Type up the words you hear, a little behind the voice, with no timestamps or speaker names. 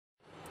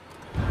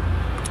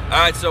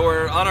Alright, so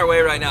we're on our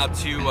way right now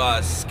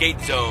to Skate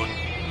Zone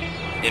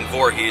in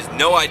Voorhees.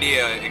 No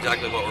idea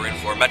exactly what we're in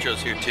for. Metro's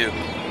here too.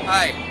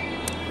 Hi.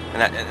 And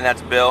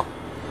that's Bill.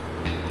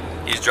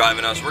 He's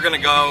driving us. We're gonna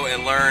go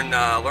and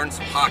learn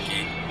some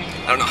hockey.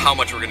 I don't know how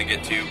much we're gonna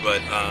get to,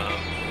 but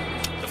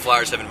the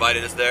Flyers have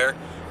invited us there.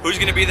 Who's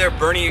gonna be there?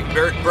 Bernie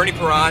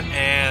Perrant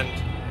and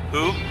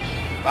who?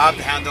 Bob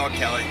the Hound Dog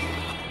Kelly.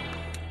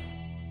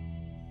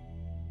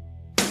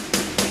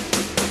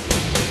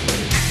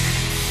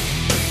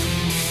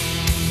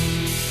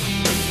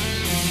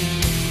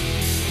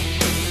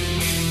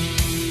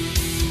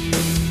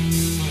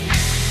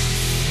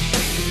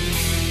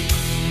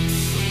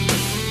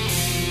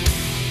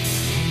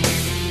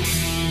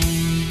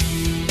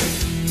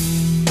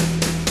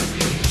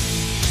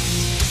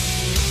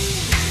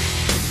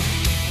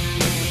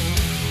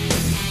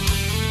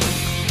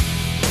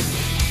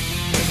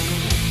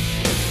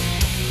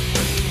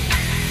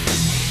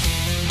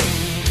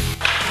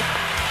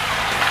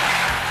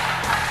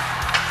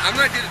 I'm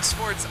not good at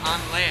sports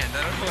on land.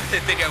 I don't know what they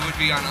think I would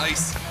be on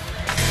ice.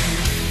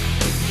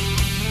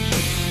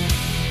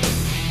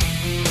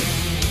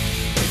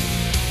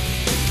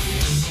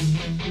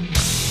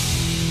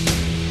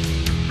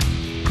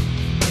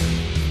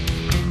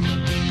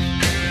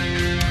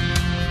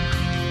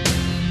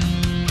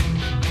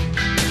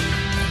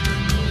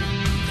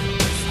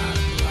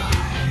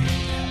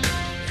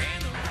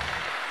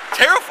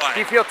 Terrifying. Do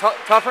you feel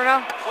tougher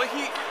now? Well,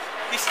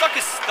 he stuck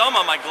his thumb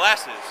on my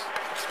glasses.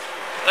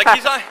 Like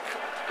he's on.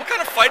 What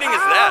kind of fighting is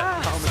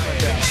that?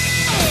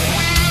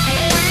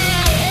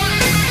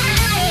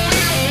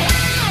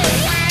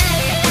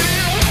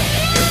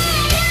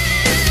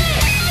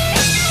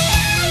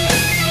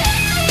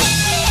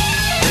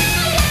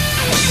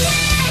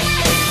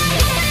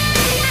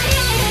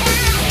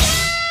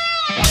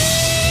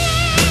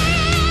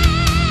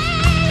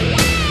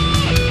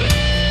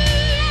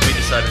 We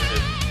decided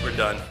we're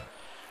done.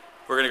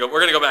 We're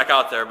gonna go back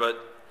out there, but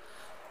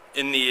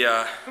in the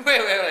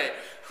Wait.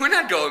 We're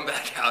not going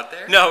back out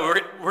there. No,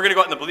 we're gonna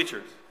go out in the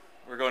bleachers.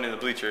 We're going in the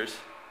bleachers.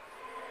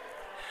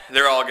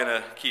 They're all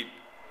gonna keep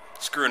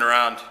screwing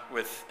around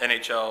with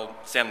NHL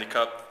Stanley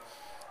Cup.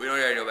 We don't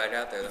gotta go back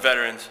out there though.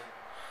 Veterans.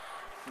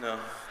 No.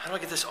 How do I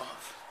get this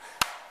off?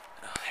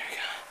 Oh, there we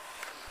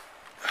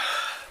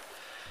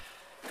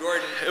go.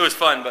 Gordon. It was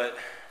fun, but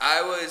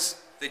I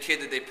was the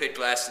kid that they picked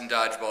last in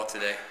dodgeball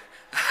today.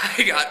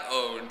 I got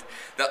owned.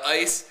 The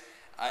ice,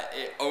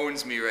 it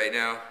owns me right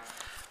now.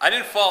 I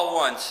didn't fall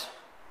once,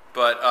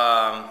 but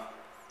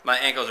my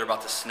ankles are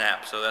about to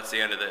snap, so that's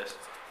the end of this.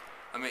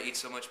 I'm gonna eat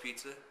so much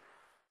pizza.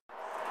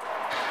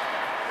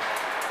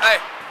 Hey,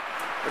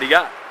 what do you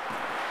got?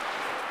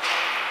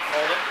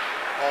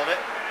 Hold it.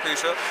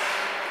 Finish up.